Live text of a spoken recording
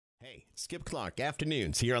Hey, Skip Clark,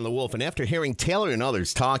 afternoons here on The Wolf, and after hearing Taylor and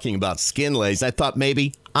others talking about SkinLaze, I thought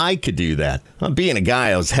maybe I could do that. Being a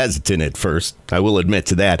guy, I was hesitant at first, I will admit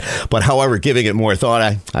to that, but however, giving it more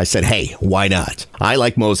thought, I said, hey, why not? I,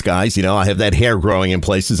 like most guys, I have that hair growing in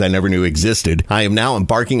places I never knew existed. I am now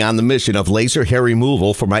embarking on the mission of laser hair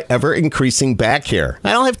removal for my ever-increasing back hair.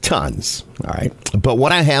 I don't have tons, all right, but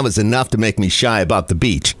what I have is enough to make me shy about the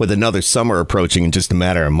beach, with another summer approaching in just a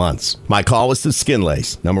matter of months. My call was to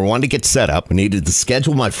SkinLaze. Number one, to get set up, I needed to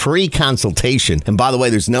schedule my free consultation, and by the way,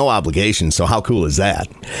 there's no obligation, so how cool is that?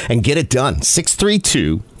 And get it done.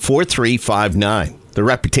 632-4359. The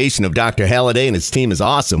reputation of Dr. Halliday and his team is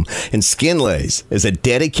awesome, and SkinLaze is a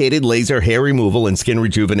dedicated laser hair removal and skin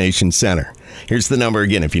rejuvenation center. Here's the number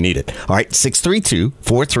again if you need it. All right,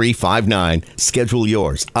 632-4359. Schedule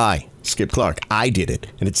yours. Skip Clark, I did it,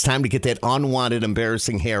 and it's time to get that unwanted,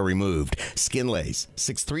 embarrassing hair removed. SkinLaze,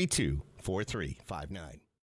 632-4359.